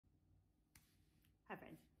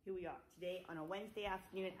here we are today on a Wednesday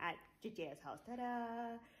afternoon at JJ's house.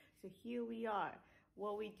 Ta-da! So here we are.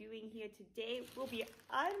 What we're doing here today, we'll be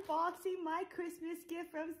unboxing my Christmas gift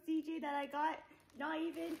from CJ that I got not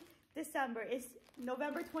even December. It's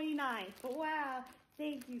November 29th. But wow,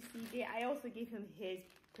 thank you, CJ. I also gave him his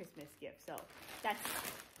Christmas gift, so that's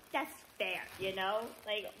fair, you know?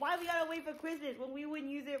 Like, why we gotta wait for Christmas when we wouldn't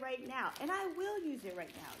use it right now? And I will use it right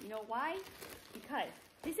now. You know why? Because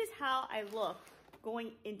this is how I look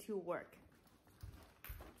going into work.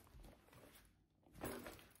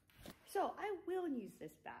 So I will use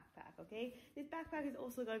this backpack, okay? This backpack is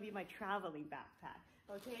also gonna be my traveling backpack,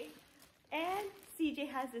 okay? And CJ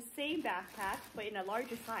has the same backpack, but in a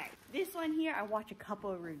larger size. This one here, I watched a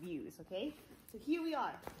couple of reviews, okay? So here we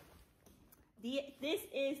are. This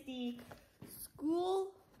is the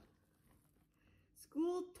Skule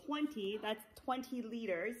 20, that's 20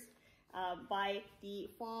 liters, by the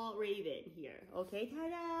Fjallraven here, okay?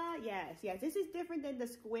 Ta-da! Yes, this is different than the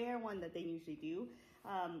square one that they usually do.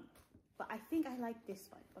 But I think I like this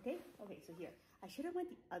one, okay? Okay, so here, I should have went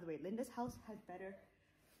the other way. Linda's house has better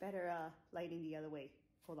lighting the other way.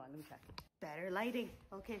 Hold on, let me check. Better lighting,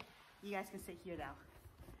 okay. You guys can sit here now.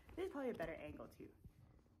 This is probably a better angle too.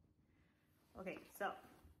 Okay, so,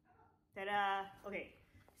 ta-da! Okay,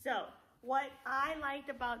 so what I liked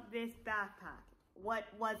about this backpack, what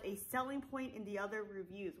was a selling point in the other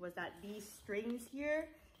reviews was that these strings here,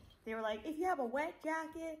 they were like, if you have a wet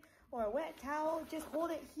jacket or a wet towel, just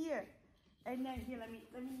hold it here. And then here, let me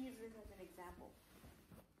use this as an example.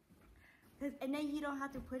 And then you don't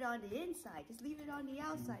have to put it on the inside, just leave it on the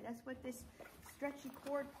outside. That's what this stretchy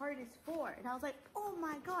cord part is for. And I was like, oh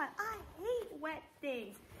my God, I hate wet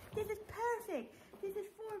things. This is perfect. This is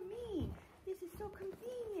for me. This is so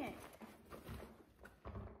convenient.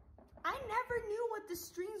 I never knew what the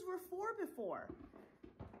strings were for before.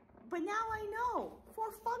 But now I know,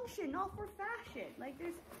 for function, not for fashion. Like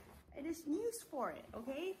there's use for it,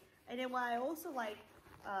 okay? And then what I also like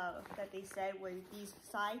that they said was these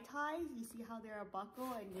side ties, you see how they're a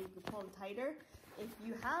buckle and then you can pull them tighter. If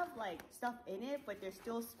you have like stuff in it, but there's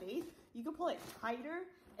still space, you can pull it tighter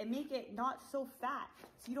and make it not so fat.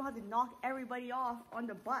 So you don't have to knock everybody off on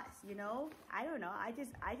the bus, you know? I don't know, I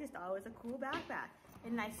just thought it was a cool backpack.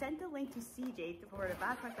 And I sent the link to CJ for the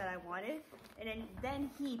backpack that I wanted. And then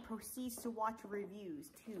he proceeds to watch reviews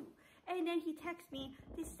too. And then he texts me,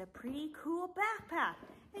 this is a pretty cool backpack.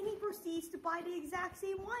 And he proceeds to buy the exact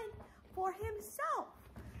same one for himself.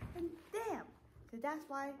 And damn, so that's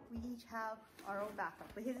why we each have our own backpack.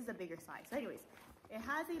 But his is a bigger size. So anyways, it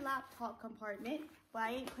has a laptop compartment, but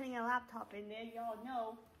I ain't putting a laptop in there. Y'all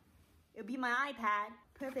know it'll be my iPad.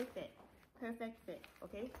 Perfect fit,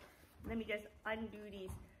 okay? Let me just undo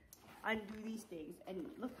these things, and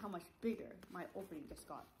look how much bigger my opening just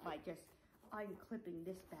got by just unclipping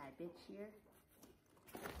this bad bitch here.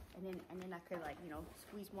 And then I could, like, you know,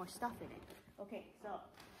 squeeze more stuff in it. Okay, so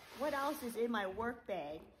what else is in my work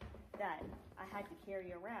bag that I had to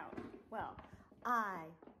carry around? Well, I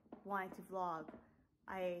wanted to vlog.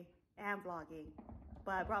 I am vlogging,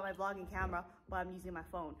 but I brought my vlogging camera, but I'm using my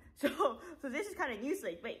phone. So this is kind of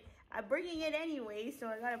useless. Wait, I'm bringing it anyway, so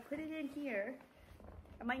I gotta put it in here.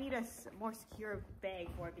 I might need a more secure bag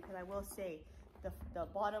for it because I will say the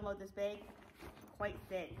bottom of this bag quite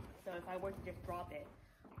thin. So if I were to just drop it,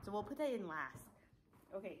 so we'll put that in last.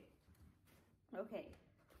 Okay.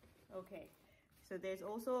 So there's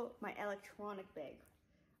also my electronic bag.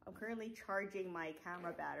 I'm currently charging my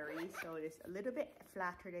camera battery, so it's a little bit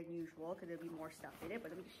flatter than usual because there'll be more stuff in it, but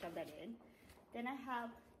let me just shove that in. Then I have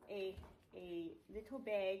a little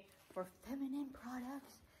bag for feminine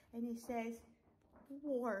products, and it says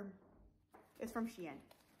warm. It's from Shein.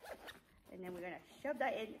 And then we're gonna shove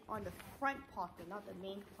that in on the front pocket, not the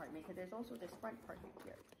main compartment, because there's also this front part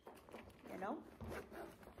here. You know?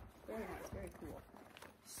 Very nice, very cool.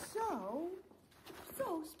 So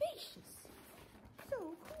spacious.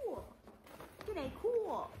 So cool. Isn't it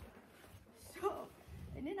cool? So,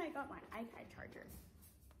 and then I got my iPad charger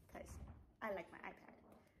because I like my iPad.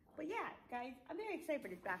 But yeah, guys, I'm very excited for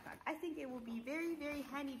this backpack. I think it will be very, very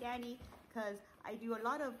handy dandy because I do a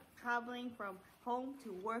lot of traveling from home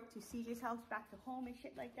to work to CJ's house, back to home and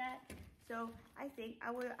shit like that. So I think I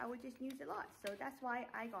would just use it a lot. So that's why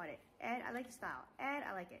I got it. And I like the style and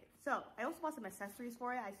I like it. So I also bought some accessories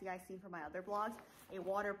for it. I see guys seen from my other vlogs, a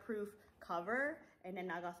waterproof cover. And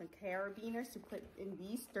then I got some carabiners to put in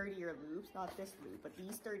these sturdier loops, not this loop, but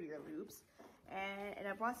these sturdier loops. And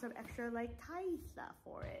I brought some extra like tie stuff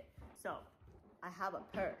for it. So I have a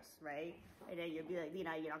purse, right? And then you'll be like,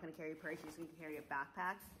 Lena, you're not gonna carry a purse, you're just gonna carry a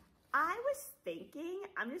backpack. I was thinking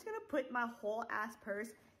I'm just gonna put my whole ass purse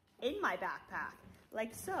in my backpack,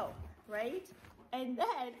 like so, right? And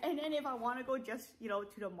then if I want to go just, you know,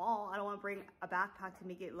 to the mall, I don't want to bring a backpack to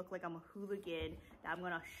make it look like I'm a hooligan, that I'm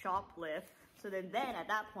gonna shoplift. So then at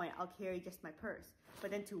that point, I'll carry just my purse.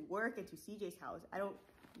 But then to work and to CJ's house, I don't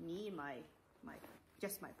need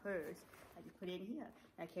just my purse. I just put it in here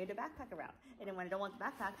and I carry the backpack around. And then when I don't want the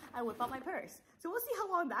backpack, I whip out my purse. So we'll see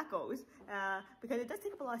how long that goes, because it does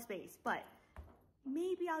take up a lot of space. But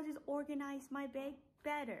maybe I'll just organize my bag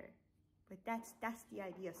better. But that's the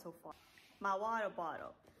idea so far. My water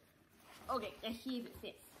bottle. Okay, let's see if it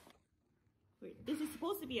fits. Wait, this is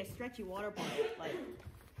supposed to be a stretchy water bottle, like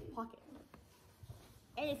pocket.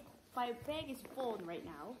 And my bag is full right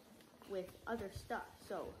now with other stuff,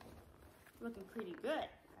 so looking pretty good,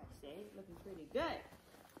 I say. Looking pretty good.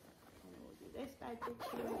 And we'll do this bad bitch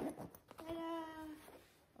here.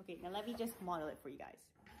 Ta-da! Okay, now let me just model it for you guys.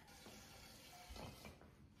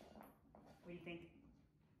 What do you think?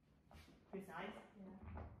 Good size?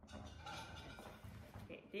 Yeah.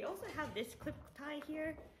 Okay, they also have this clip tie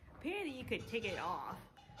here. Apparently you could take it off,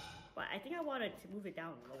 but I think I wanted to move it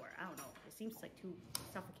down lower. I don't know. It seems like too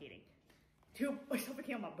suffocating. Too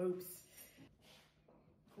suffocating on my boobs.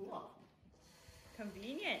 Cool.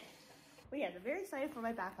 Convenient. But yeah, I'm very excited for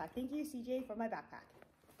my backpack. Thank you, CJ, for my backpack.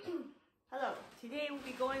 Hello. Today we'll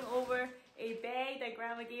be going over a bag that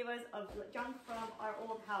Grandma gave us of junk from our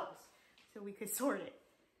old house, so we could sort it.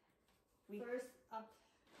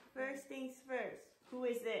 First things first. Who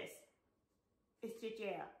is this? It's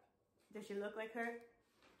Jajea. Does she look like her?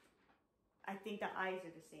 I think the eyes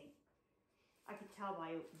are the same. I could tell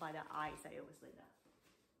by the eyes that it was Linda.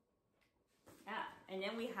 Yeah, and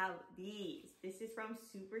then we have these. This is from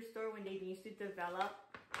Superstore when they used to develop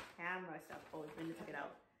camera stuff. Oh, Linda took it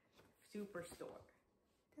out. Superstore.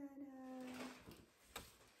 Ta-da!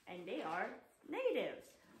 And they are negatives.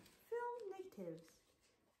 Film negatives.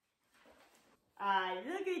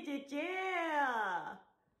 Look at Jajea!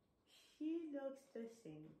 She looks the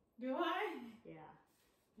same. Do I? Yeah.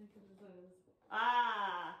 Look at those.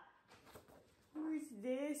 Who's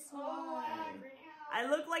this one? Wow, Grandma. I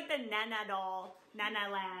look like the Nana doll. Nana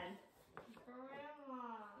Land. Grandma.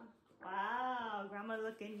 Wow, Grandma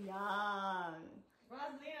looking young.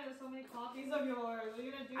 Rosalina, there's so many copies of yours. What are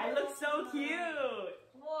you gonna do? I look so cute.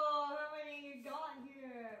 Whoa, how many you got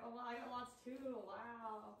here? Oh, wow, I got lots too.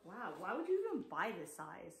 Wow. Wow, why would you even buy this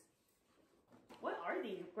size? What are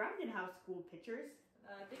these? Grandma didn't have school pictures.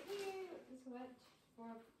 I think we just went for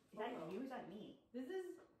a Is that you or is that me? This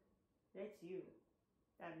is... That's you.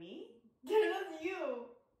 That me? That's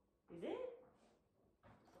you. Is it?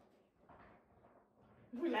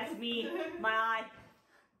 That's me. My eye.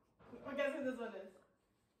 I guess who this one is.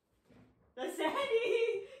 That's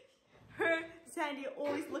Sandy. Sandy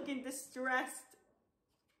always looking distressed.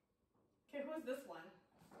 Okay, who's this one?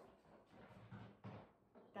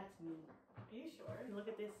 That's me. Are you sure? Look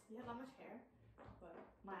at this. You have that much hair? But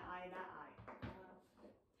my eye, that eye.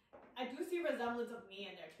 I do see resemblance of me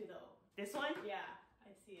in there too, though. This one? Yeah, I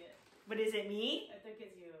see it. But is it me? I think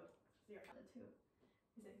it's you. It's your other too.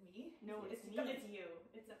 Is it me? No, it's me. It's you.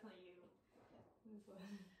 It's definitely you. This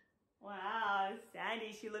one. Wow, Sandy,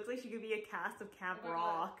 she looks like she could be a cast of Camp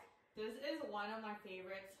Rock. This is one of my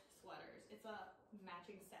favorite sweaters. It's a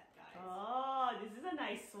matching set, guys. Oh, this is a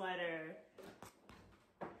nice sweater.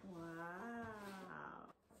 Wow.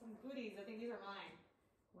 Some goodies. I think these are mine.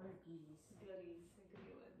 What are these? Goodies.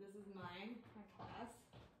 This is mine. My class.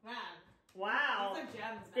 Man. Wow. These are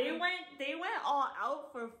gems, man. They went all out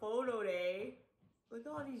for photo day. Look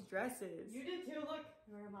at all these dresses. You did too. Look.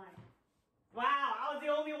 Where am I? Wow, I was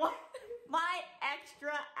the only one. My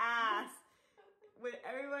extra ass. With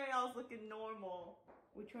everybody else looking normal.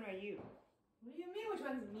 Which one are you? What do you mean? Which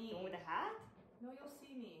one's me? The one with the hat? No, you'll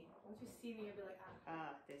see me. Once you see me, you'll be like,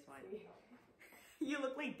 ah. This one. See. You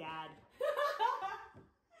look like Dad.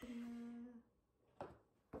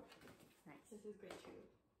 Nice. This is grade 2.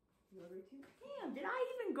 You are grade 2? Damn, did I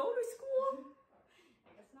even go to school?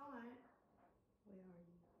 I guess not. Where are you?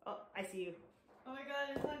 Oh, I see you. Oh my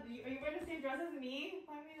god, it's not, are you wearing the same dress as me?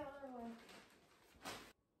 Find me the other one.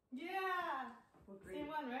 Yeah! Same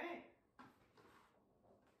one, right?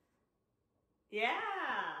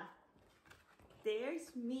 Yeah!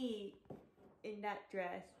 There's me in that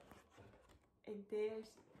dress. And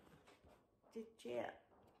there's Jajea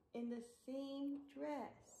in the same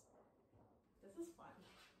dress. This is fun.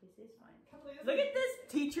 This is fun. Look at this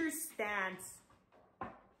teacher's stance.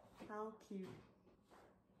 How cute.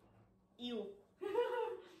 Ew.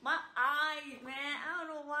 My eyes, man. I don't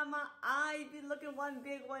know why my eyes be looking one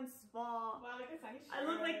big, one small. Wow, look at Sandy's shirt. I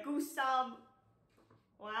look like Gusam.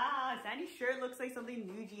 Wow, Sandy's shirt looks like something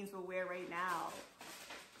New Jeans will wear right now.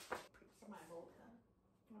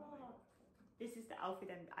 this is the outfit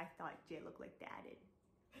that I thought Jay looked like dad in.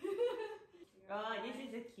 Oh, this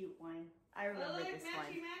is a cute one. I remember this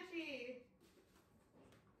matchy, one. Matchy.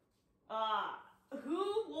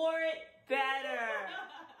 Who wore it better?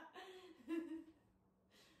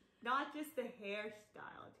 Not just the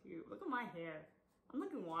hairstyle, too. Look at my hair. I'm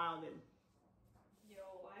looking wild. Yo,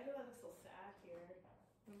 why do I look so sad here?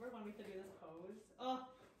 Remember when we used to do this pose? Oh,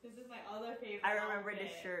 this is my other favorite. I remember outfit.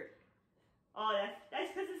 this shirt. Oh,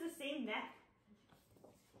 that's because it's the same neck.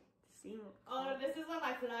 Same. Oh, this is when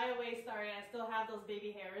my flyaway started. I still have those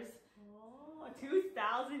baby hairs. Oh,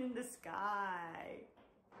 2000 in the sky.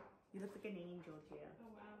 You look like an angel, Gia. Oh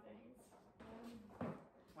wow, thanks.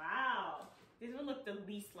 Wow. This one looked the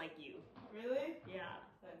least like you. Really? Yeah.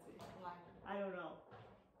 Let's see. I'm lying. I don't know.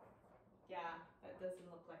 Yeah, that doesn't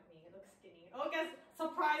look like me. It looks skinny. Oh, guess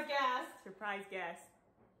surprise guest. Surprise guest.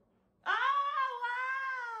 Oh wow!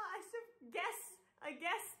 A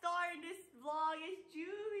guest star in this vlog is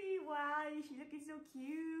Julie. Wow, she's looking so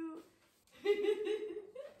cute.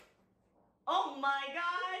 Oh my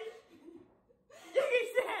god! Look at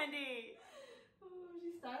Sandy. Oh,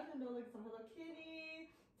 she's starting to look like some Hello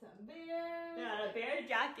Kitty, some bear. Yeah, the bear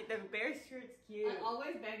jacket, the bear shirt's cute. I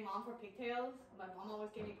always beg mom for pigtails. My mom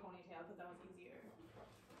always gave me ponytail because that was easier.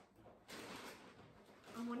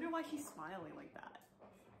 I wonder why she's smiling like that.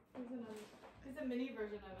 There's a mini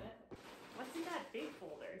version of it. What's in that big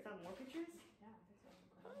folder? Is that more pictures? Yeah, this one.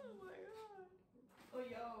 Oh my god. Oh,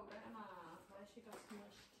 yo, grandma. Why she got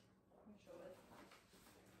smushed? Let me show it.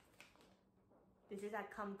 This is that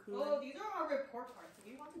come cool. Oh, these are our report cards. Do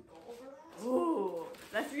you want to go over that? Ooh,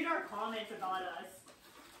 let's read our comments about us.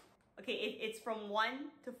 Okay, it's from 1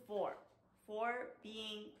 to 4. 4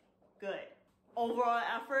 being good. Overall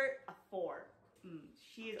effort, a 4.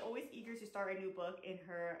 She is always eager to start a new book in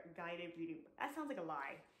her guided reading book. That sounds like a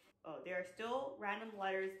lie. Oh, there are still random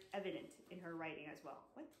letters evident in her writing as well.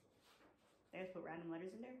 What? They have to put random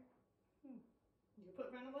letters in there? You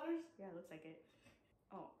put random letters? Yeah, it looks like it.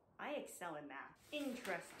 Oh, I excel in math.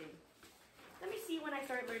 Interesting. Let me see when I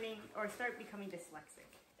start learning or start becoming dyslexic.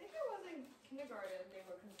 I think it was in kindergarten they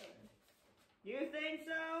were concerned. You think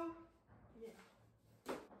so? Yeah.